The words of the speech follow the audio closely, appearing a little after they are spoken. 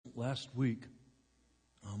Last week,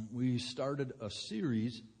 we started a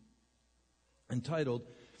series entitled,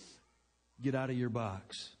 Get Out of Your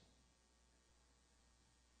Box.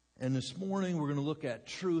 And this morning, we're going to look at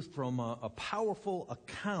truth from a powerful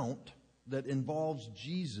account that involves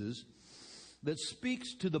Jesus that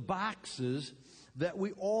speaks to the boxes that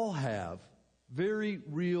we all have, very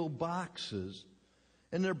real boxes.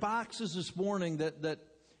 And they're boxes this morning that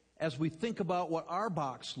as we think about what our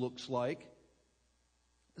box looks like,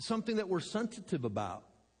 something that we're sensitive about,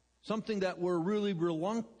 something that we're really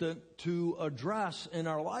reluctant to address in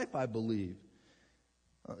our life, I believe.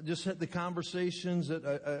 Just had the conversations that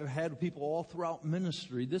I've had with people all throughout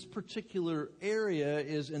ministry. This particular area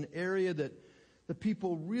is an area that the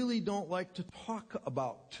people really don't like to talk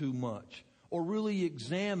about too much or really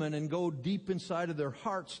examine and go deep inside of their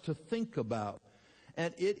hearts to think about.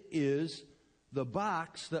 And it is the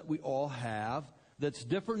box that we all have that's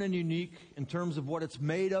different and unique in terms of what it's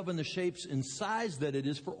made of and the shapes and size that it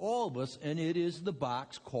is for all of us. And it is the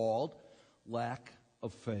box called lack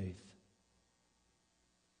of faith.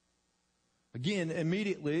 Again,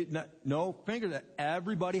 immediately, no finger that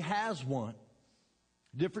everybody has one.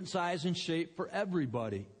 Different size and shape for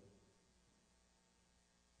everybody.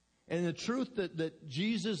 And the truth that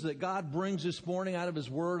Jesus, that God brings this morning out of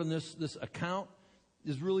His Word and this account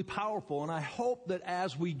is really powerful. And I hope that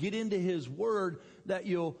as we get into His Word, that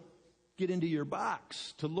you'll get into your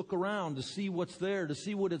box to look around, to see what's there, to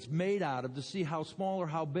see what it's made out of, to see how small or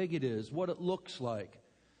how big it is, what it looks like.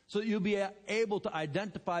 So that you'll be able to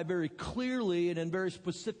identify very clearly and in very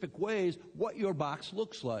specific ways what your box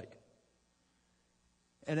looks like.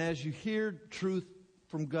 And as you hear truth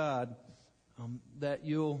from God, that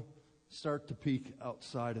you'll start to peek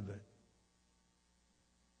outside of it.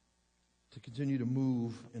 To continue to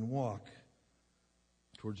move and walk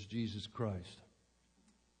towards Jesus Christ.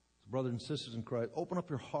 So brothers and sisters in Christ, open up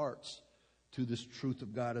your hearts to this truth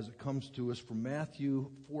of God as it comes to us from Matthew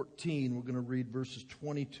 14. We're going to read verses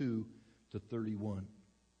 22 to 31.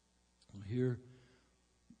 We'll hear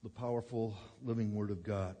the powerful living Word of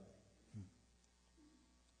God.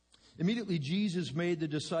 Immediately Jesus made the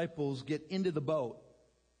disciples get into the boat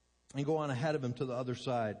and go on ahead of Him to the other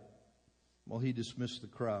side while He dismissed the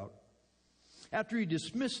crowd. After He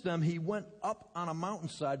dismissed them, He went up on a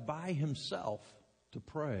mountainside by Himself to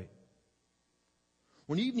pray.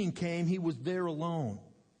 When evening came, He was there alone.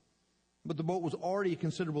 But the boat was already a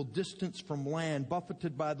considerable distance from land,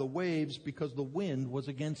 buffeted by the waves because the wind was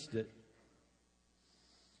against it.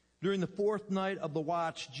 During the fourth night of the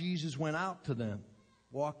watch, Jesus went out to them,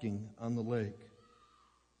 walking on the lake.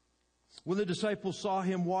 When the disciples saw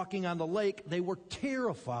Him walking on the lake, they were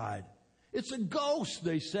terrified. "It's a ghost,"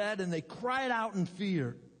 they said, and they cried out in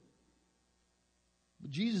fear. But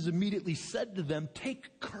Jesus immediately said to them,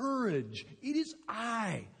 "Take courage. It is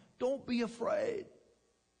I. Don't be afraid."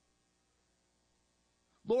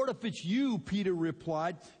 "Lord, if it's you," Peter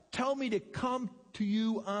replied, "tell me to come to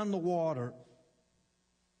you on the water."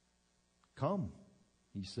 "Come,"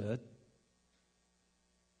 He said.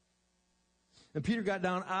 And Peter got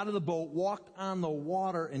down out of the boat, walked on the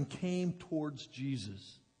water, and came towards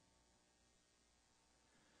Jesus.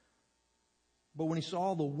 But when he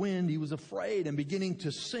saw the wind, he was afraid, and beginning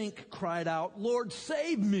to sink, cried out, "Lord,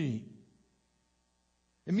 save me!"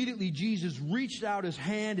 Immediately Jesus reached out His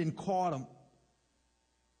hand and caught him.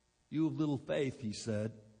 "You of little faith," He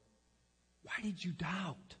said, "why did you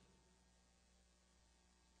doubt?"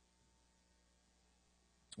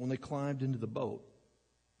 When they climbed into the boat,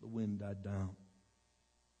 the wind died down.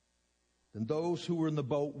 Then those who were in the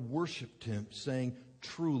boat worshipped Him, saying,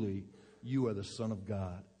 "Truly, you are the Son of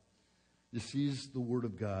God." This is the Word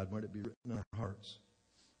of God. Might it be written in our hearts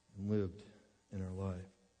and lived in our life.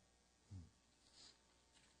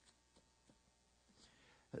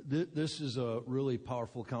 This is a really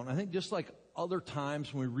powerful account. I think just like other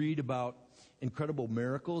times when we read about incredible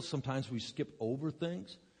miracles, sometimes we skip over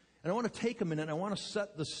things. And I want to take a minute and I want to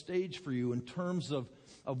set the stage for you in terms of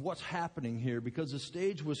what's happening here, because the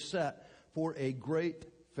stage was set for a great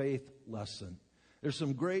faith lesson. There's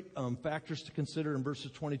some great factors to consider in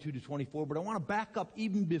verses 22 to 24, but I want to back up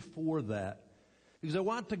even before that, because I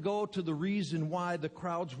want to go to the reason why the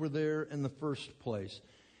crowds were there in the first place.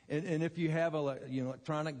 And if you have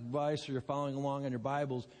electronic device or you're following along in your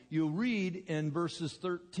Bibles, you'll read in verses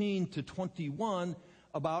 13 to 21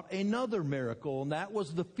 about another miracle, and that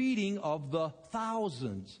was the feeding of the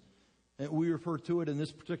thousands. And we refer to it in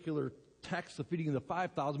this particular text, the feeding of the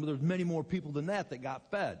 5,000, but there's many more people than that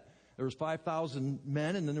got fed. There was 5,000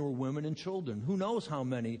 men, and then there were women and children. Who knows how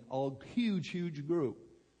many? A huge, huge group.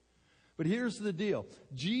 But here's the deal.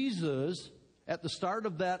 Jesus, at the start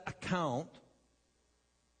of that account,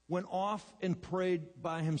 went off and prayed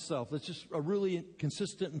by himself. That's just a really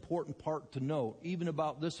consistent, important part to note, even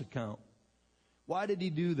about this account. Why did he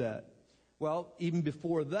do that? Well, even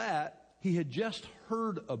before that, he had just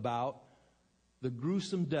heard about the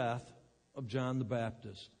gruesome death of John the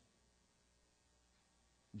Baptist.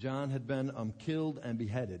 John had been killed and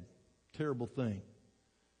beheaded. Terrible thing.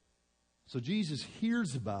 So Jesus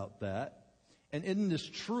hears about that. And isn't this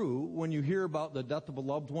true? When you hear about the death of a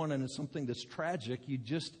loved one and it's something that's tragic, it's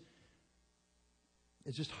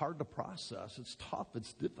just hard to process. It's tough.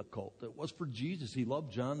 It's difficult. It was for Jesus. He loved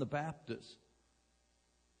John the Baptist.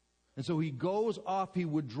 And so he goes off, he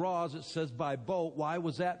withdraws, it says, by boat. Why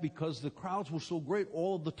was that? Because the crowds were so great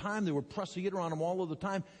all of the time. They were pressing it around him all of the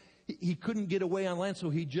time. He couldn't get away on land, so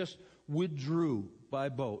he just withdrew by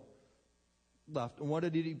boat. Left. And what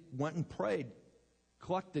did he? Went and prayed.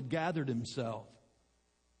 Collected, gathered himself.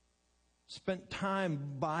 Spent time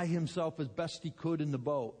by himself as best he could in the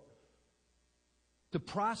boat. To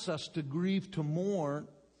process, to grieve, to mourn.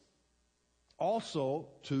 Also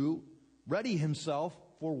to ready himself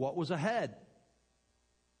for what was ahead.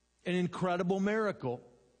 An incredible miracle.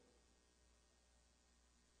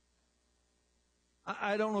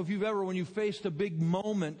 I don't know if you've ever, when you faced a big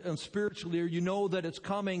moment spiritually, or you know that it's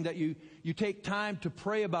coming, that you take time to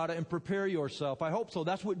pray about it and prepare yourself. I hope so.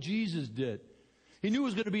 That's what Jesus did. He knew it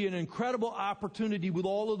was going to be an incredible opportunity with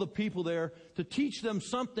all of the people there to teach them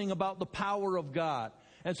something about the power of God.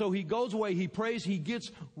 And so he goes away, he prays, he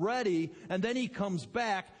gets ready, and then he comes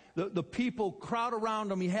back. The people crowd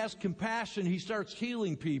around him. He has compassion. He starts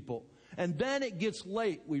healing people. And then it gets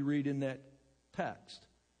late, we read in that text.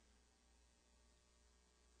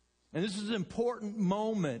 And this is an important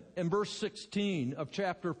moment in verse 16 of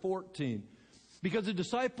chapter 14. Because the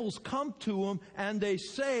disciples come to him and they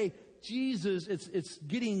say, Jesus, it's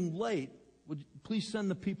getting late. Would you please send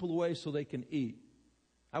the people away so they can eat?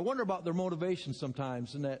 I wonder about their motivation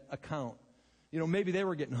sometimes in that account. Maybe they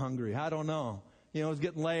were getting hungry. I don't know. It's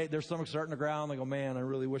getting late. Their stomach's starting to growl. They go, man, I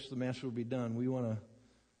really wish the master would be done. We want to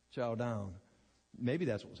chow down. Maybe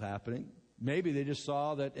that's what was happening. Maybe they just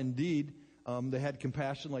saw that indeed they had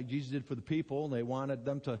compassion like Jesus did for the people, and they wanted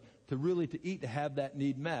them to really eat, to have that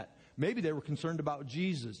need met. Maybe they were concerned about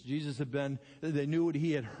Jesus. They knew what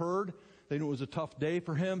he had heard. They knew it was a tough day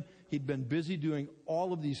for him. He'd been busy doing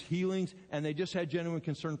all of these healings, and they just had genuine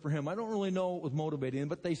concern for him. I don't really know what was motivating them,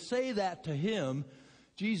 but they say that to him.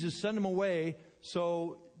 Jesus, send them away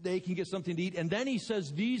so they can get something to eat. And then he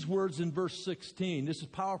says these words in verse 16. This is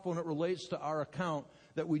powerful, and it relates to our account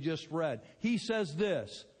that we just read. He says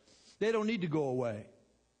this, they don't need to go away.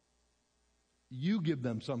 You give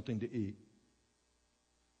them something to eat.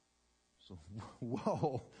 So,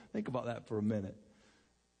 whoa, think about that for a minute.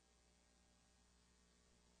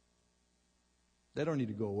 They don't need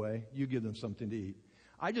to go away. You give them something to eat.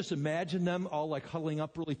 I just imagine them all like huddling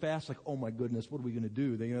up really fast, like, oh my goodness, what are we going to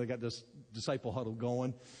do? They got this disciple huddle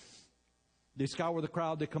going. They scour the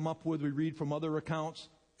crowd. They come up with, we read from other accounts,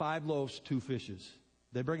 5 loaves, 2 fishes.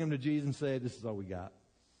 They bring them to Jesus and say, this is all we got.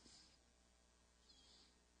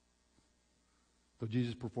 So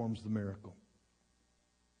Jesus performs the miracle.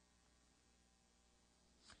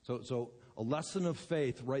 So a lesson of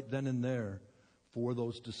faith right then and there for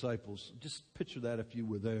those disciples. Just picture that if you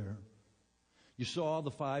were there. You saw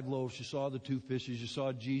the 5 loaves, you saw the 2 fishes, you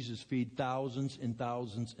saw Jesus feed thousands and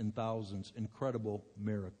thousands and thousands. Incredible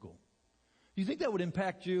miracle. Do you think that would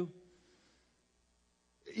impact you?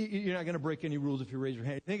 You're not going to break any rules if you raise your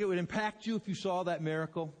hand. You think it would impact you if you saw that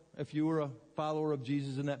miracle? If you were a follower of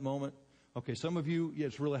Jesus in that moment? Okay, some of you,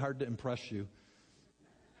 it's really hard to impress you.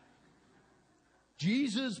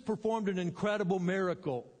 Jesus performed an incredible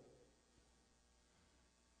miracle.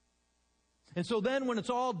 And so then when it's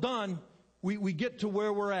all done, we get to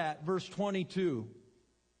where we're at, verse 22.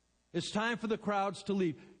 It's time for the crowds to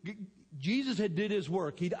leave. Jesus had did his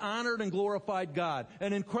work. He'd honored and glorified God.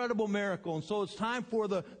 An incredible miracle. And so it's time for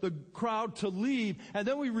the crowd to leave. And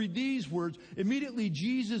then we read these words. Immediately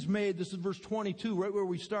Jesus made, this is verse 22, right where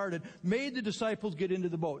we started, made the disciples get into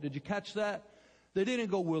the boat. Did you catch that? They didn't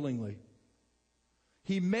go willingly.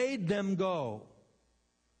 He made them go.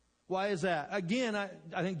 Why is that? Again, I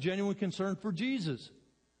think genuine concern for Jesus.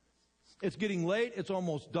 It's getting late. It's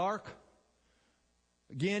almost dark.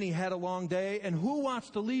 Again, he had a long day. And who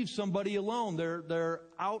wants to leave somebody alone? They're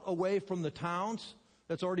out away from the towns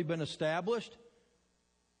that's already been established.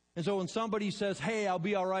 And so when somebody says, hey, I'll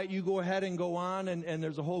be all right, you go ahead and go on, and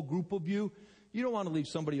there's a whole group of you, you don't want to leave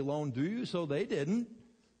somebody alone, do you? So they didn't.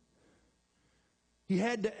 He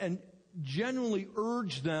had to and genuinely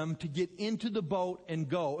urge them to get into the boat and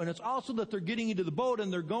go. And it's also that they're getting into the boat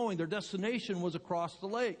and they're going. Their destination was across the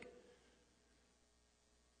lake.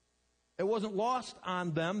 It wasn't lost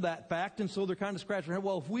on them, that fact, and so they're kind of scratching their head.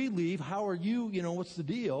 Well, if we leave, how are you? What's the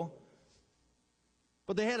deal?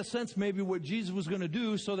 But they had a sense maybe what Jesus was going to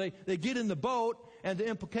do, so they get in the boat, and the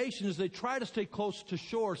implication is they try to stay close to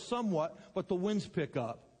shore somewhat, but the winds pick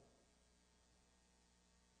up.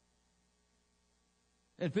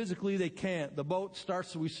 And physically they can't. The boat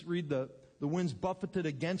starts, we read the winds buffeted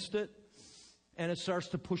against it, and it starts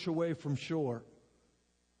to push away from shore.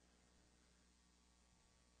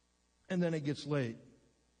 And then it gets late.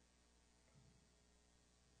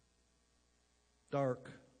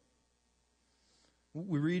 Dark.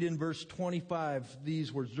 We read in verse 25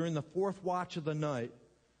 these words, during the fourth watch of the night.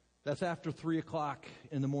 That's after 3 o'clock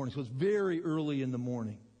in the morning. So it's very early in the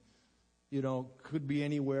morning. Could be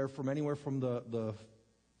anywhere from the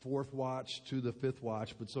fourth watch to the fifth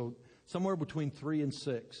watch. But so somewhere between 3 and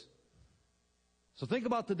 6. So think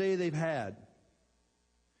about the day they've had.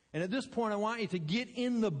 And at this point, I want you to get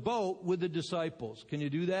in the boat with the disciples. Can you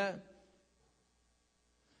do that?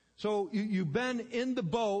 So you've been in the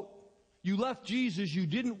boat. You left Jesus. You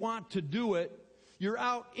didn't want to do it. You're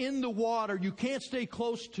out in the water. You can't stay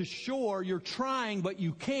close to shore. You're trying, but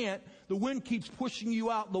you can't. The wind keeps pushing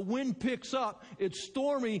you out. The wind picks up. It's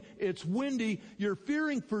stormy. It's windy. You're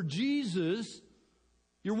fearing for Jesus.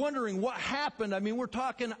 You're wondering what happened. We're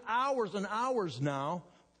talking hours and hours now.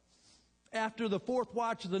 After the fourth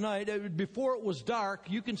watch of the night, before it was dark,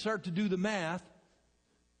 you can start to do the math.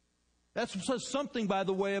 That says something, by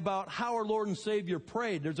the way, about how our Lord and Savior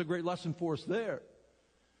prayed. There's a great lesson for us there.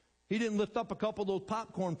 He didn't lift up a couple of those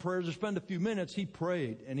popcorn prayers or spend a few minutes. He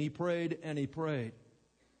prayed, and he prayed, and he prayed.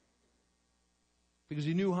 Because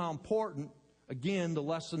he knew how important, again, the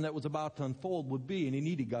lesson that was about to unfold would be, and he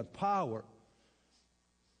needed God's power.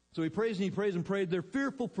 So he prays and he prays and prayed. They're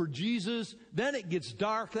fearful for Jesus. Then it gets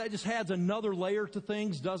dark. That just adds another layer to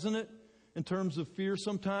things, doesn't it? In terms of fear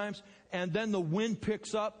sometimes. And then the wind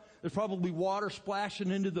picks up. There's probably water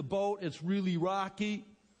splashing into the boat. It's really rocky.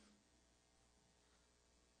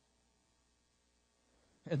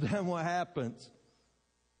 And then what happens?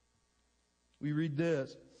 We read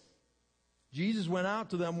this. Jesus went out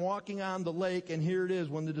to them walking on the lake, and here it is.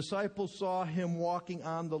 When the disciples saw him walking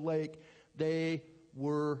on the lake, they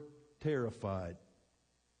were terrified.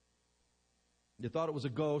 They thought it was a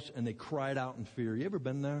ghost, and they cried out in fear. You ever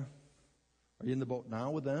been there? Are you in the boat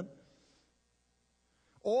now with them?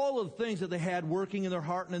 All of the things that they had working in their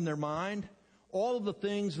heart and in their mind, all of the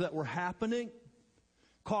things that were happening,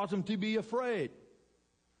 caused them to be afraid.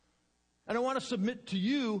 And I want to submit to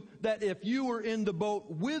you that if you were in the boat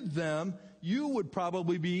with them, you would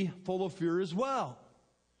probably be full of fear as well.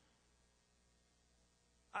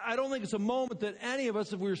 I don't think it's a moment that any of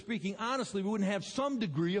us, if we were speaking honestly, we wouldn't have some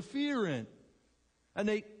degree of fear in. And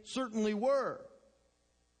they certainly were.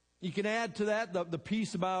 You can add to that the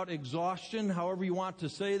piece about exhaustion, however you want to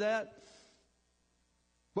say that.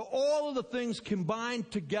 But all of the things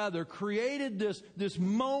combined together created this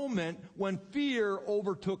moment when fear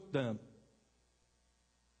overtook them.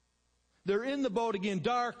 They're in the boat again,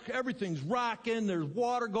 dark, everything's rocking, there's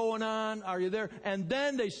water going on. Are you there? And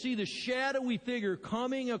then they see the shadowy figure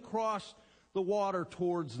coming across the water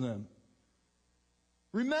towards them.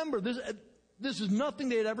 Remember, this is nothing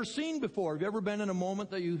they had ever seen before. Have you ever been in a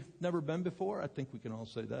moment that you've never been before? I think we can all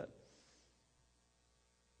say that.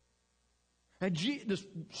 And this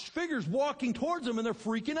figure's walking towards them, and they're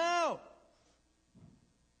freaking out.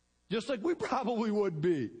 Just like we probably would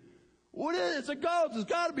be. What is it? It's a ghost. It's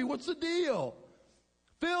got to be. What's the deal?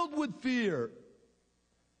 Filled with fear.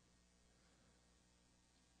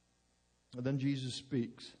 And then Jesus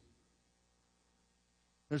speaks.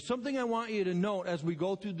 There's something I want you to note as we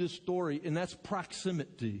go through this story, and that's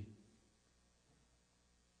proximity.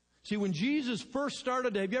 See, when Jesus first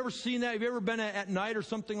started, have you ever seen that? Have you ever been at night or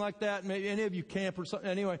something like that? Maybe any of you camp or something.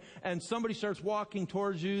 Anyway, and somebody starts walking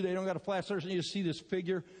towards you. They don't got a flashlight, and you just see this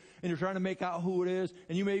figure, and you're trying to make out who it is.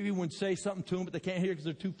 And you maybe would say something to them, but they can't hear because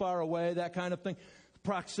they're too far away, that kind of thing.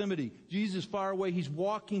 Proximity. Jesus is far away. He's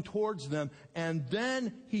walking towards them, and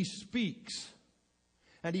then he speaks.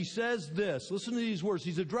 And he says this. Listen to these words.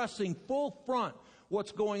 He's addressing full front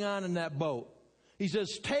what's going on in that boat. He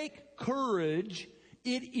says, "Take courage.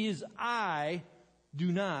 It is I.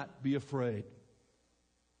 Do not be afraid."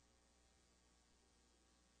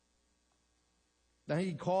 Now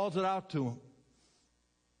he calls it out to them.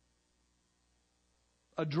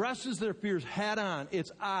 Addresses their fears head on.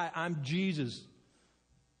 It's I. I'm Jesus.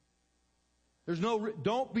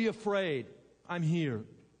 Don't be afraid. I'm here.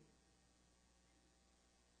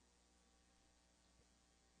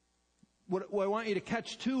 What I want you to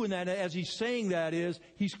catch too in that as he's saying that is,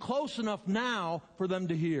 he's close enough now for them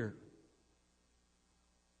to hear.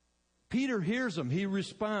 Peter hears him. He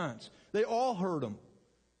responds. They all heard him.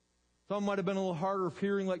 Some might have been a little harder of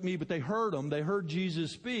hearing like me, but they heard him. They heard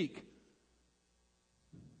Jesus speak.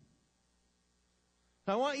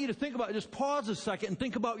 Now I want you to think about it. Just pause a second and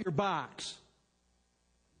think about your box.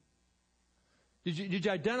 Did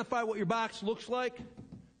you identify what your box looks like?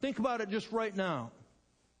 Think about it just right now.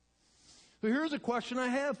 So here's a question I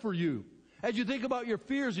have for you. As you think about your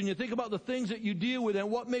fears and you think about the things that you deal with and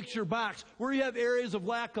what makes your box, where you have areas of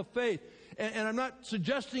lack of faith, and I'm not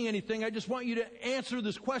suggesting anything, I just want you to answer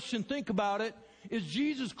this question, think about it. Is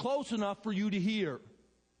Jesus close enough for you to hear?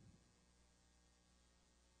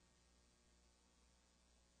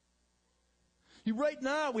 Right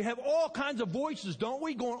now, we have all kinds of voices, don't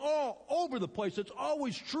we? Going all over the place. It's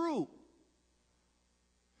always true.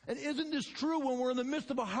 And isn't this true when we're in the midst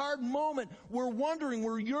of a hard moment? We're wondering,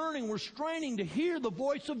 we're yearning, we're straining to hear the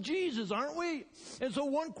voice of Jesus, aren't we? And so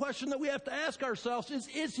one question that we have to ask ourselves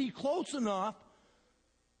is He close enough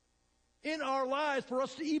in our lives for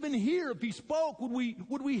us to even hear? If He spoke,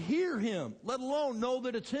 would we hear Him, let alone know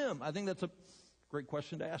that it's Him? I think that's a great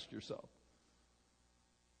question to ask yourself.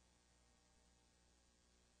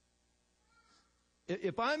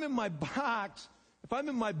 If I'm in my box, if I'm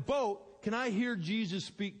in my boat, can I hear Jesus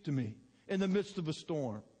speak to me in the midst of a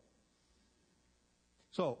storm?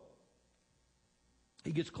 So,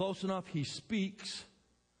 He gets close enough, He speaks,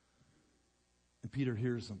 and Peter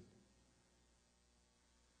hears Him.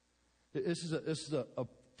 This is a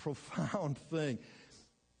profound thing.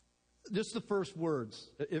 Just the first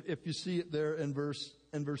words, if you see it there in verse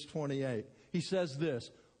 28. He says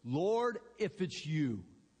this, Lord, if it's you.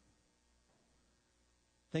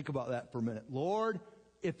 Think about that for a minute. Lord,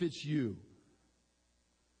 if it's you.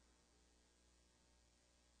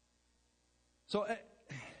 So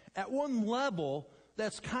at one level,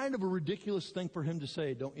 that's kind of a ridiculous thing for him to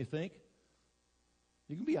say, don't you think?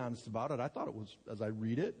 You can be honest about it. I thought it was as I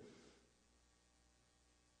read it.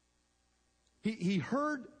 He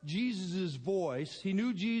heard Jesus' voice. He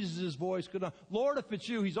knew Jesus' voice. Lord, if it's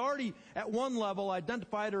you. He's already, at one level,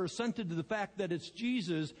 identified or assented to the fact that it's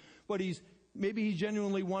Jesus, but maybe he's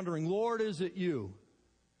genuinely wondering, Lord, is it you?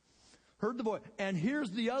 Heard the voice. And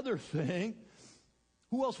here's the other thing.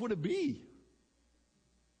 Who else would it be?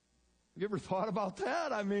 You ever thought about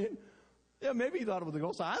that? I mean, yeah, maybe he thought it was the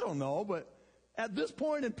ghost. I don't know. But at this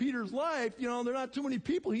point in Peter's life, there are not too many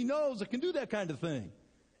people he knows that can do that kind of thing.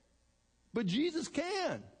 But Jesus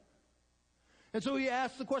can. And so he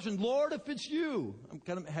asks the question, Lord, if it's you. I'm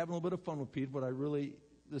kind of having a little bit of fun with Peter, but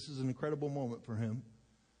this is an incredible moment for him.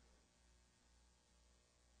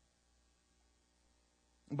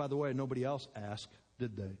 And by the way, nobody else asked,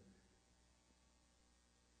 did they?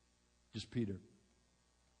 Just Peter.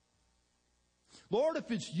 Lord, if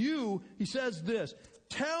it's you, he says this,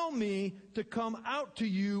 tell me to come out to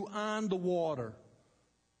you on the water.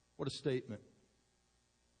 What a statement.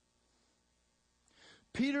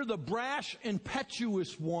 Peter, the brash,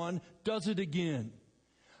 impetuous one, does it again.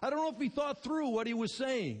 I don't know if he thought through what he was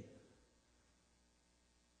saying.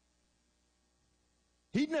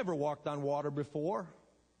 He'd never walked on water before.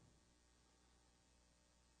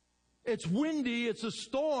 It's windy, it's a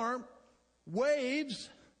storm, waves.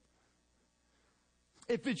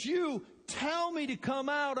 If it's you, tell me to come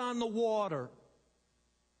out on the water.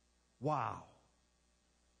 Wow.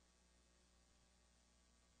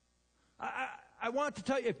 I want to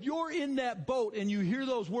tell you, if you're in that boat and you hear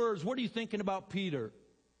those words, what are you thinking about Peter?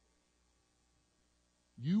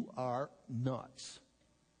 You are nuts.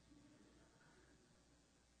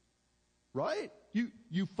 Right?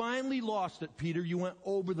 You finally lost it, Peter. You went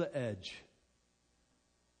over the edge.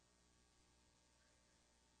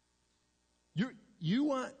 You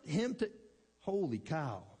want him to... Holy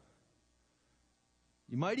cow.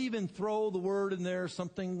 You might even throw the word in there,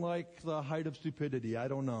 something like the height of stupidity. I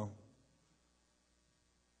don't know.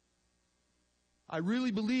 I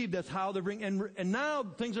really believe that's how they bring... And now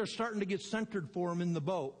things are starting to get centered for him in the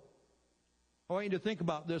boat. I want you to think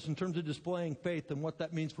about this in terms of displaying faith and what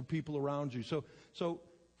that means for people around you. So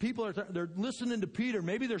people they're listening to Peter.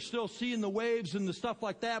 Maybe they're still seeing the waves and the stuff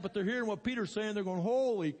like that, but they're hearing what Peter's saying. They're going,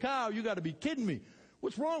 holy cow, you got to be kidding me.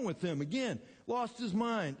 What's wrong with him? Again, lost his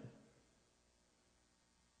mind.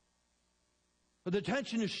 But the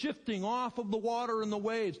attention is shifting off of the water and the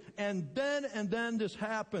waves. And then this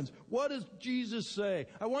happens. What does Jesus say?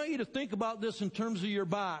 I want you to think about this in terms of your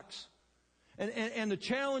box. And the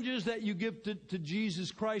challenges that you give to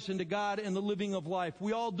Jesus Christ and to God in the living of life.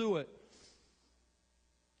 We all do it.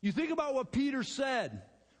 You think about what Peter said.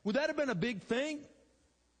 Would that have been a big thing?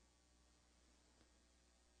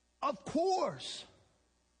 Of course.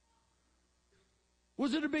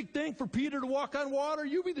 Was it a big thing for Peter to walk on water?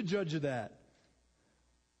 You be the judge of that.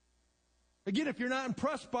 Again, if you're not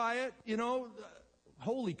impressed by it,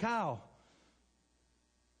 holy cow.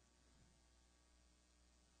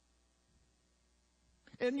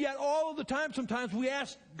 And yet all of the time, sometimes we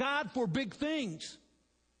ask God for big things.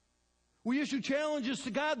 We issue challenges to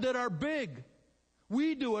God that are big.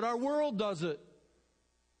 We do it. Our world does it.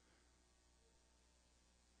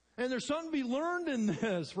 And there's something to be learned in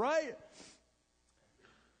this, right?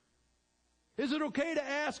 Is it okay to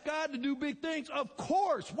ask God to do big things? Of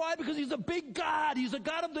course. Why? Because He's a big God. He's a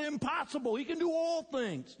God of the impossible. He can do all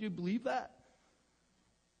things. Do you believe that?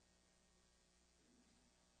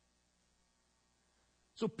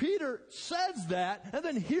 So Peter says that, and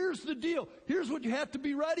then here's the deal. Here's what you have to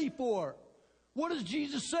be ready for. What does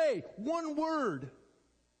Jesus say? One word.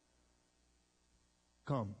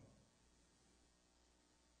 Come.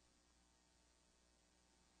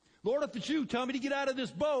 Lord, if it's you, tell me to get out of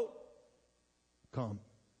this boat. Come.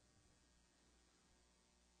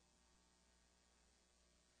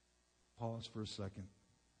 Pause for a second.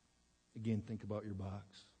 Again, think about your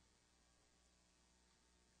box.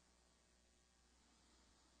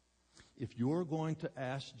 If you're going to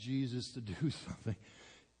ask Jesus to do something,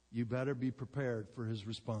 you better be prepared for His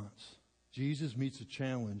response. Jesus meets a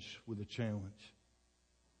challenge with a challenge.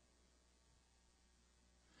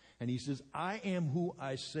 And He says, I am who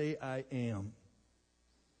I say I am.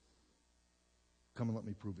 Come and let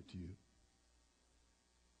me prove it to you.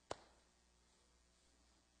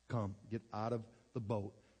 Come, get out of the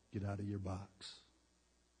boat. Get out of your box.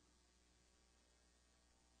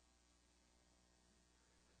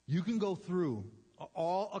 You can go through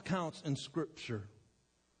all accounts in Scripture.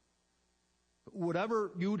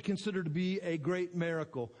 Whatever you would consider to be a great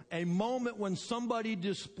miracle. A moment when somebody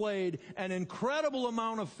displayed an incredible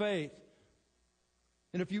amount of faith.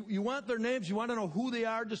 And if you want their names, you want to know who they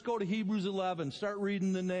are, just go to Hebrews 11. Start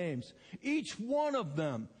reading the names. Each one of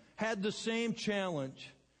them had the same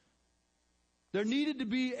challenge. There needed to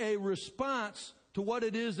be a response to what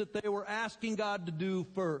it is that they were asking God to do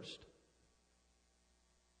first.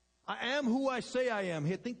 I am who I say I am.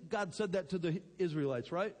 I think God said that to the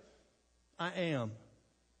Israelites, right? I am.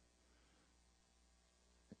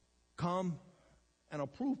 Come and I'll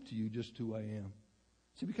prove to you just who I am.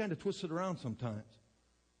 See, we kind of twist it around sometimes.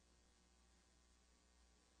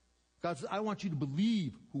 God says, I want you to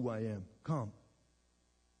believe who I am. Come.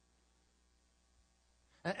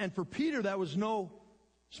 And for Peter, that was no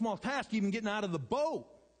small task, even getting out of the boat.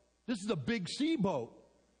 This is a big sea boat.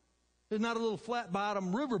 It's not a little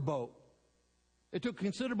flat-bottom river boat. It took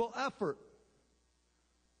considerable effort.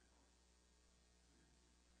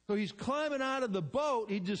 So he's climbing out of the boat.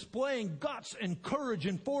 He's displaying guts and courage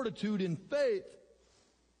and fortitude and faith.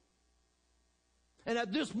 And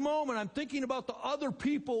at this moment, I'm thinking about the other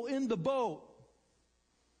people in the boat.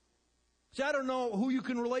 See, I don't know who you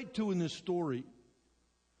can relate to in this story.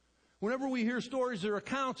 Whenever we hear stories or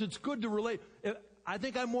accounts, it's good to relate. I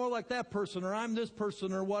think I'm more like that person, or I'm this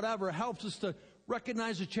person, or whatever. It helps us to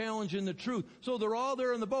recognize the challenge and the truth. So they're all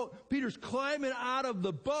there in the boat. Peter's climbing out of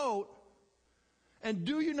the boat. And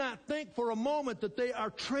do you not think for a moment that they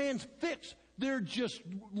are transfixed? They're just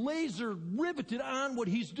laser riveted on what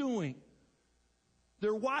he's doing.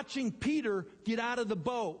 They're watching Peter get out of the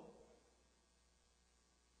boat.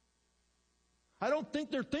 I don't think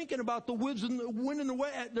they're thinking about the wind and the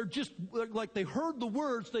wave. They're just like they heard the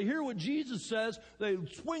words. They hear what Jesus says. They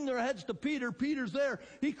swing their heads to Peter. Peter's there.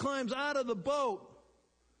 He climbs out of the boat.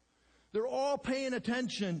 They're all paying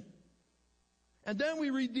attention. And then we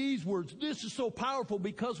read these words. This is so powerful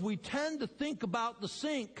because we tend to think about the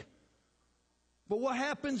sink. But what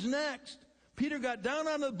happens next? Peter got down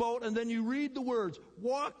on the boat, and then you read the words,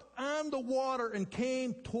 walked on the water and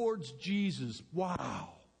came towards Jesus. Wow.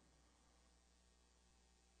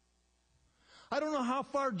 I don't know how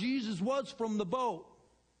far Jesus was from the boat.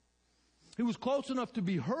 He was close enough to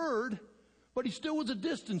be heard, but he still was a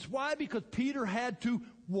distance. Why? Because Peter had to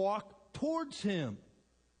walk towards him.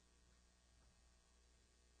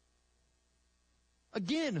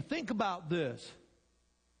 Again, think about this.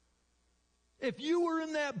 If you were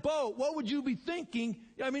in that boat, what would you be thinking?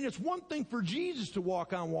 I mean, it's one thing for Jesus to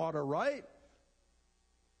walk on water, right?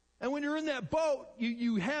 And when you're in that boat,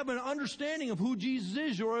 you have an understanding of who Jesus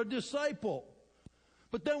is. You're a disciple.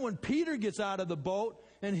 But then when Peter gets out of the boat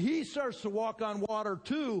and he starts to walk on water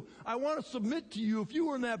too, I want to submit to you, if you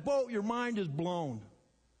were in that boat, your mind is blown.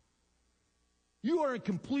 You are in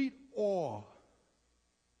complete awe.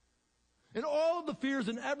 And all of the fears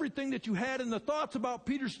and everything that you had and the thoughts about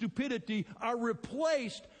Peter's stupidity are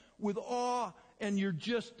replaced with awe, and you're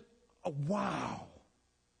just, wow.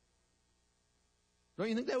 Don't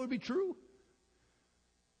you think that would be true?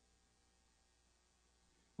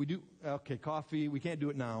 We do, okay, coffee, we can't do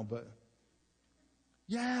it now, but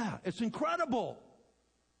yeah, it's incredible.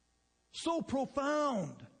 So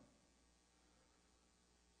profound.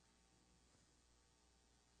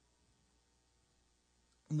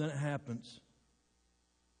 And then it happens.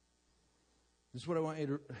 This is what I want you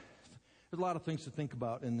to... There's a lot of things to think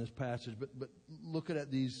about in this passage, but look at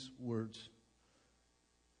these words.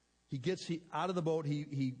 He gets out of the boat,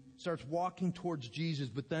 he starts walking towards Jesus,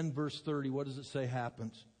 but then verse 30, what does it say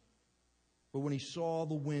happens? But when he saw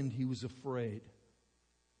the wind, he was afraid.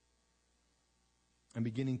 And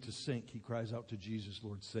beginning to sink, he cries out to Jesus,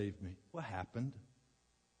 Lord, save me. What happened?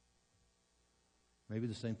 Maybe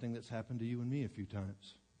the same thing that's happened to you and me a few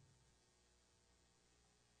times.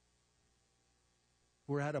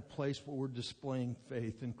 We're at a place where we're displaying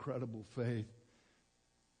faith, incredible faith.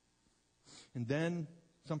 And then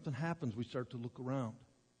something happens. We start to look around.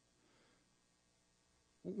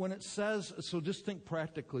 When it says, so just think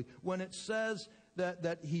practically, when it says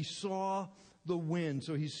that he saw the wind,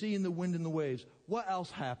 so he's seeing the wind and the waves, what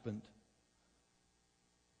else happened?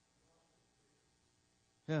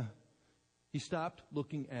 Yeah. He stopped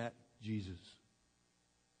looking at Jesus.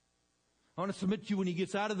 I want to submit to you, when he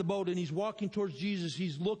gets out of the boat and he's walking towards Jesus,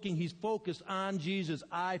 he's looking, he's focused on Jesus,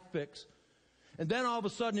 eye fix. And then all of a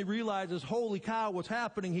sudden he realizes, holy cow, what's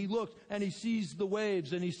happening? He looks and he sees the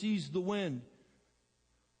waves and he sees the wind.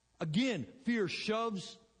 Again, fear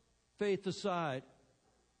shoves faith aside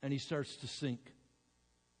and he starts to sink.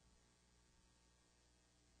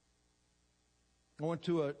 I went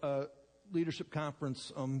to a leadership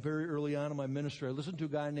conference very early on in my ministry. I listened to a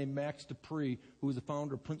guy named Max Dupree, who was the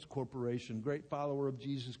founder of Prince Corporation, great follower of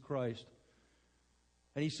Jesus Christ.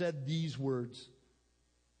 And he said these words,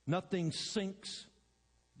 nothing sinks,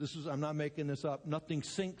 I'm not making this up, nothing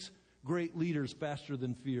sinks great leaders faster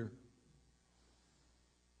than fear.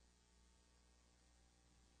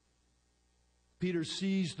 Peter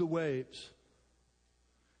sees the waves.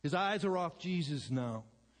 His eyes are off Jesus now.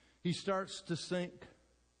 He starts to sink.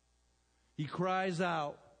 He cries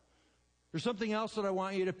out. There's something else that I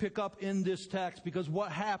want you to pick up in this text, because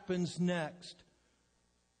what happens next?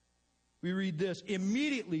 We read this.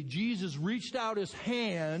 Immediately, Jesus reached out his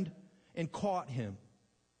hand and caught him.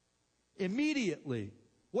 Immediately.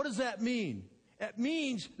 What does that mean? It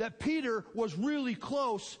means that Peter was really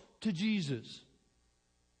close to Jesus.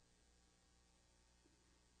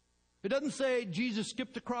 It doesn't say Jesus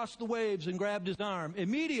skipped across the waves and grabbed his arm.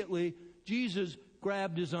 Immediately, Jesus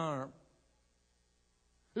grabbed his arm.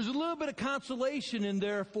 There's a little bit of consolation in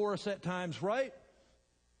there for us at times, right?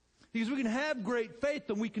 Because we can have great faith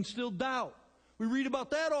and we can still doubt. We read about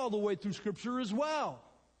that all the way through Scripture as well.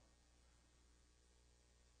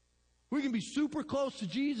 We can be super close to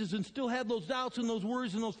Jesus and still have those doubts and those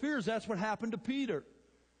worries and those fears. That's what happened to Peter.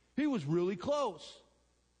 He was really close.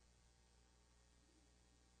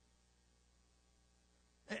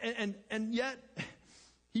 And yet,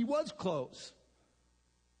 he was close.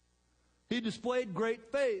 He displayed great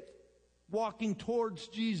faith walking towards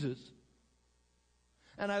Jesus.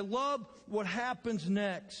 And I love what happens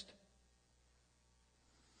next.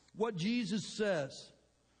 What Jesus says.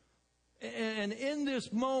 And in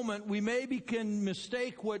this moment, we maybe can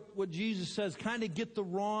mistake what Jesus says, kind of get the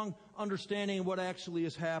wrong understanding of what actually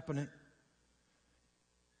is happening.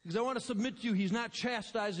 Because I want to submit to you, he's not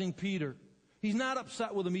chastising Peter. He's not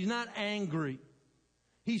upset with him. He's not angry.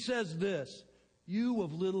 He says this, you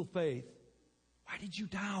of little faith, why did you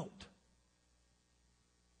doubt?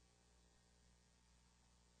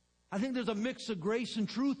 I think there's a mix of grace and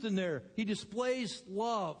truth in there. He displays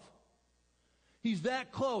love. He's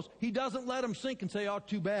that close. He doesn't let him sink and say, oh,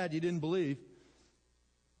 too bad you didn't believe.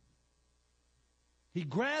 He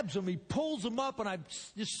grabs him, he pulls him up, and I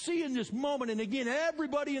just see in this moment, and again,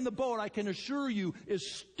 everybody in the boat, I can assure you, is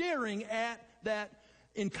staring at that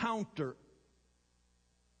encounter.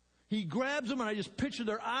 He grabs them, and I just picture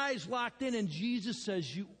their eyes locked in, and Jesus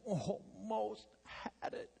says, you almost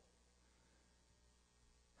had it.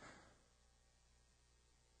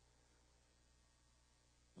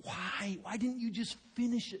 Why? Why didn't you just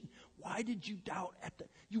finish it? Why did you doubt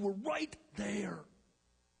you were right there.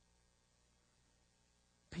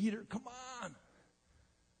 Peter, come on.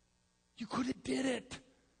 You could have did it.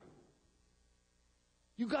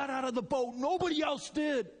 You got out of the boat. Nobody else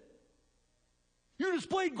did. You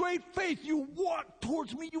displayed great faith. You walked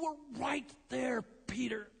towards me. You were right there,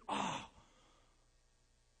 Peter. Ah.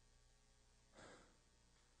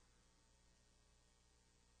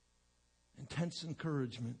 Intense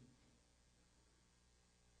encouragement.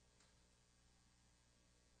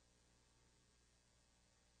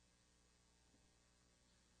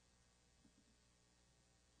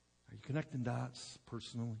 You connecting dots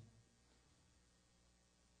personally?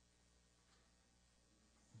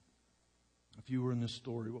 If you were in this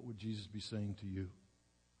story, what would Jesus be saying to you?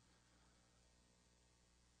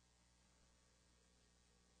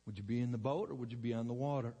 Would you be in the boat or would you be on the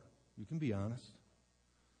water? You can be honest.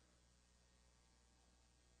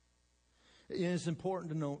 And it's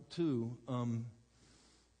important to note, too,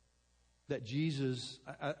 that Jesus,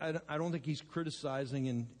 I don't think he's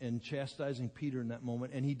criticizing and chastising Peter in that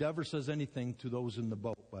moment. And he never says anything to those in the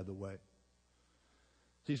boat, by the way.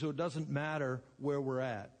 See, so it doesn't matter where we're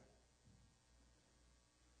at.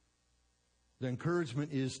 The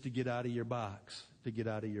encouragement is to get out of your box, to get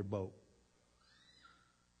out of your boat.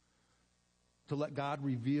 To let God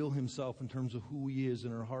reveal himself in terms of who he is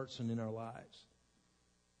in our hearts and in our lives.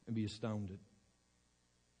 And be astounded.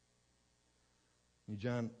 And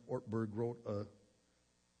John Ortberg wrote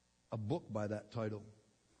a book by that title.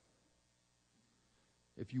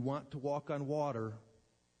 If you want to walk on water,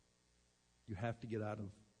 you have to get out of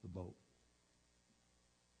the boat.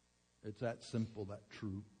 It's that simple, that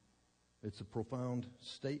true. It's a profound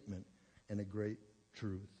statement and a great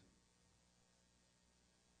truth.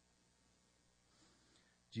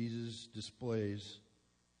 Jesus displays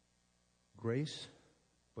grace,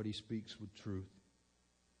 but he speaks with truth.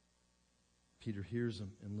 Peter hears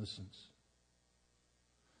him and listens.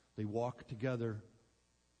 They walked together,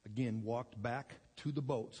 again, walked back to the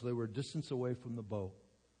boat, so they were a distance away from the boat.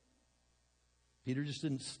 Peter just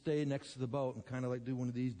didn't stay next to the boat and kind of like do one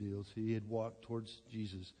of these deals. He had walked towards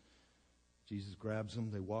Jesus. Jesus grabs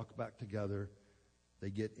him. They walk back together.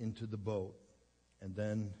 They get into the boat. And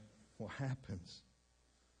then what happens?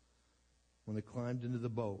 When they climbed into the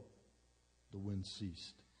boat, the wind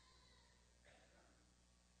ceased.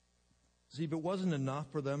 See, if it wasn't enough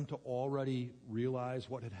for them to already realize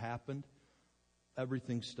what had happened,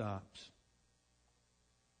 everything stops.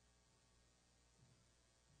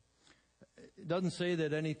 It doesn't say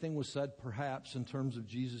that anything was said, perhaps, in terms of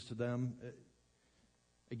Jesus to them.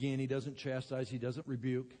 Again, he doesn't chastise, he doesn't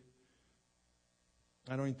rebuke.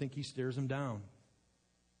 I don't even think he stares them down.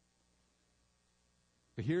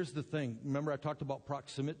 But here's the thing. Remember I talked about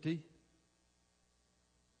proximity?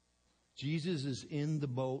 Jesus is in the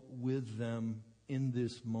boat with them in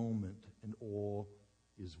this moment, and all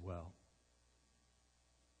is well.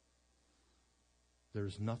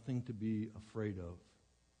 There's nothing to be afraid of.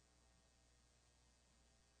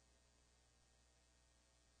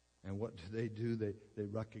 And what do? They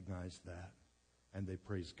recognize that, and they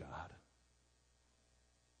praise God.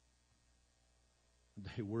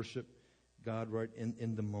 They worship God right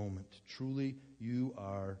in the moment. Truly, you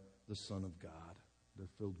are the Son of God. They're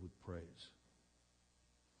filled with praise.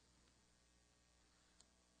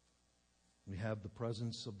 We have the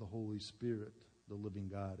presence of the Holy Spirit, the living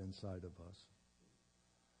God, inside of us.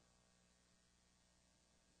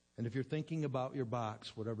 And if you're thinking about your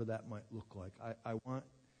box, whatever that might look like, I want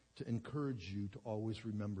to encourage you to always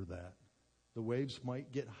remember that. The waves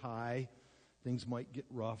might get high. Things might get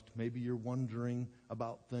rough. Maybe you're wondering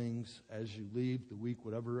about things as you leave the week,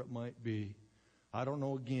 whatever it might be. I don't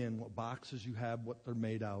know, again, what boxes you have, what they're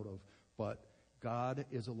made out of, but God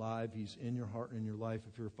is alive. He's in your heart and in your life.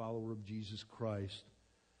 If you're a follower of Jesus Christ,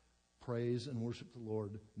 praise and worship the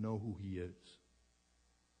Lord. Know who he is.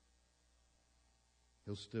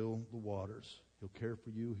 He'll still the waters. He'll care for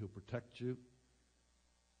you. He'll protect you.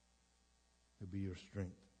 He'll be your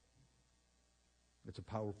strength. It's a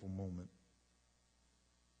powerful moment.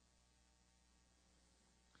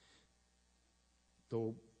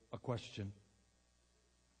 So, a question.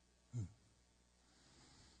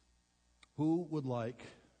 Who would like,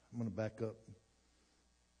 I'm going to back up.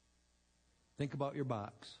 Think about your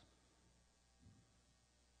box.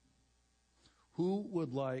 Who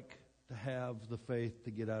would like to have the faith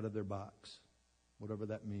to get out of their box? Whatever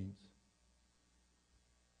that means.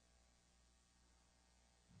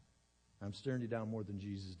 I'm staring you down more than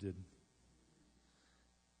Jesus did.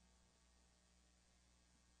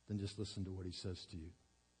 Then just listen to what he says to you.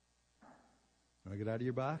 When I get out of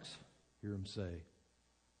your box, hear him say,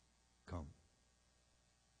 come.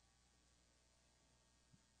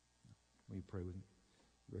 Will you pray with me?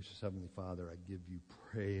 Gracious Heavenly Father, I give you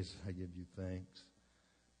praise. I give you thanks.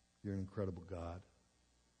 You're an incredible God.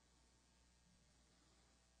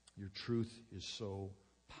 Your truth is so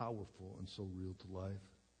powerful and so real to life.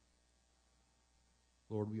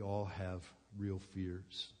 Lord, we all have real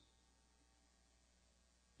fears.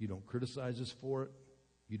 You don't criticize us for it.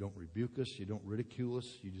 You don't rebuke us. You don't ridicule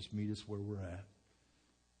us. You just meet us where we're at.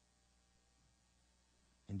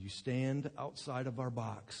 And you stand outside of our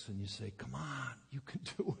box and you say, come on, you can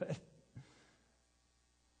do it.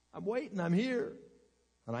 I'm waiting. I'm here.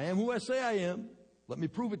 And I am who I say I am. Let me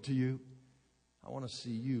prove it to you. I want to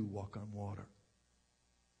see you walk on water.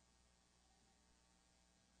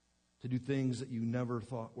 To do things that you never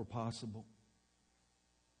thought were possible.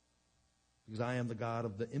 Because I am the God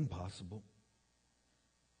of the impossible.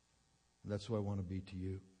 And that's who I want to be to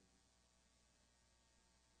you.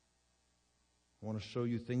 I want to show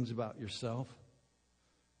you things about yourself.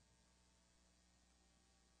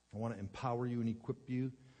 I want to empower you and equip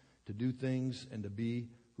you to do things and to be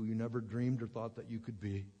who you never dreamed or thought that you could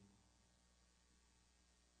be.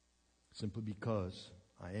 Simply because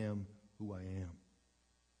I am who I am.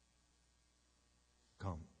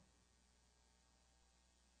 Come.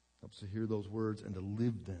 Help us to hear those words and to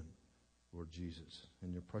live them, Lord Jesus.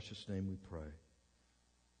 In your precious name we pray.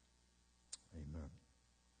 Amen.